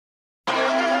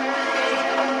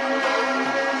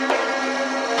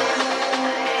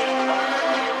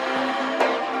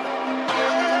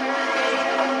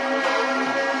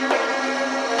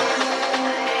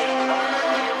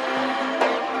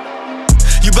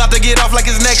bout to get off like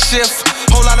it's next shift.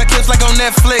 Whole lot of clips like on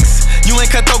Netflix. You ain't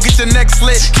cutthroat, get your neck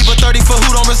slit. Keep a 30 for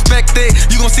who don't respect it.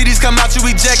 You gon' see these come out, you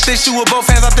eject it. Shoot with both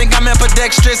hands, I think I'm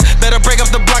ambidextrous. Better break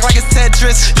up the block like it's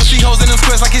Tetris. You'll see hoes in them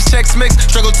squares like it's Chex Mix.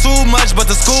 Struggle too much, but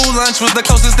the school lunch was the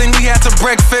closest thing we had to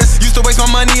breakfast. Used to waste my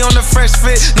money on the fresh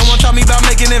fit. No one taught me about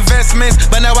making investments,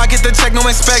 but now I get the check, no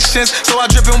inspections. So I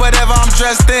drip in whatever I'm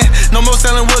dressed in. No more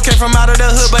selling wood, came from out of the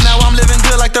hood, but now I'm living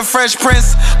good like the Fresh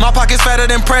Prince. My pocket's fatter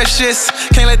than Precious.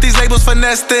 Can't let these labels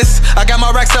finesse this. I got my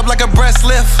racks up like a breast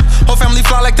lift. Whole family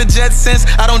fly like the Jetsons.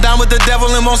 I don't dine with the devil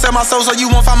and won't sell my soul, so you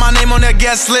won't find my name on their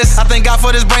guest list. I thank God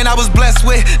for this brain I was blessed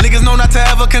with. Niggas know not to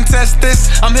ever contest this.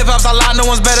 I'm hip-hop's a lot, no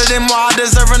one's better than moi. I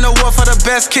deserve an award for the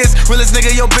best kiss. Realest nigga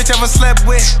your bitch ever slept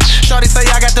with. Shawty say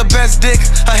I got the best dick.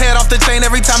 Her head off the chain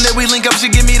every time that we link up. She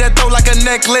give me that throat like a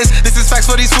necklace. This is facts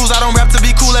for these fools, I don't rap to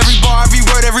be cool. Every bar, every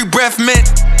word, every breath meant.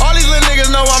 All these little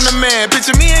niggas know I'm the man.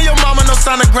 Picture me and your mama, no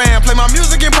sonogram. Play my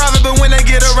music in private, but when they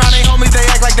get around, they homies, they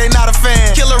act like they not a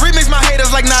fan. Killer remix my haters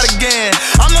like not again.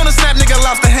 I'm known to snap nigga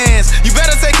lobster hands. You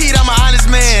better take heed, I'm an honest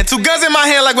man. 2 guns in my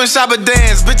hand like when Shabba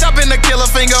dance. Bitch, I been the killer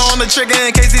finger on the trigger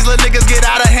in case these little niggas get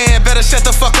out of hand. Better shut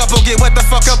the fuck up or get wet the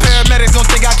fuck up. Paramedics gon'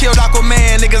 think I killed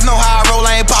Aquaman. Niggas know how I roll,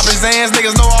 I ain't poppin' Zans.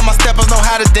 Niggas know all my steppers know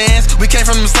how to dance. We came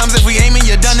from them slums, if we aiming,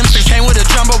 you done them. 6 came with a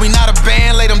drum, but we not a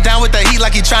band. Lay them down with the heat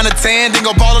like he tryna tan. Then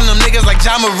go ball on them niggas like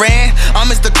John Moran. I'm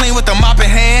Mr. Clean with the mop in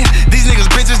hand. These niggas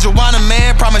bitches, Joanna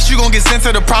man. Promise you gon' get sent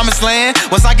to the promised land.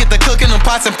 Once I get the cooking them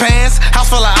pots and pans. House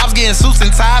full of ops getting suits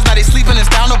and ties. Now they sleeping in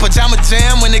style, no pajama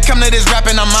jam. When it come to this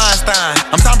rapping, I'm Einstein.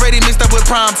 I'm Tom Brady mixed up with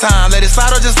prime time. Let it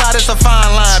slide or just slide, it's a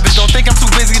fine line. Bitch, don't think I'm too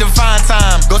busy to find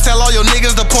time. Go tell all your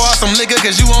niggas to pour out some liquor,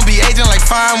 cause you won't be aging like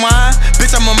fine wine.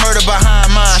 Bitch, I'm a murder behind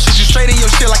mine. Shoot you straight in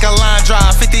your shit like a line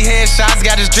drive. 50 headshots,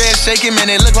 got his dread shaking. Man,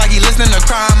 it look like he listening to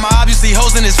Crime Mob. You see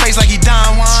hoes in his face like he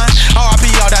Don Juan.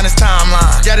 RIP all down his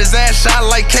timeline. Got his ass shot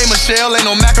like K. Michelle. Ain't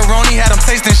no macaroni, had him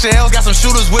tasting shells. Got some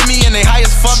shooters with me and they high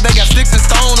as fuck. They got sticks and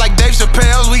stones like Dave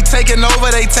Chappelle's. We taking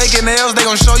over, they taking L's. They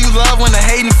gon' show you love when the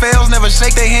hating fails. Never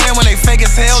shake their hand when they fake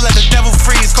as hell. Let the devil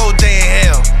freeze, cold day in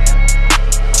hell.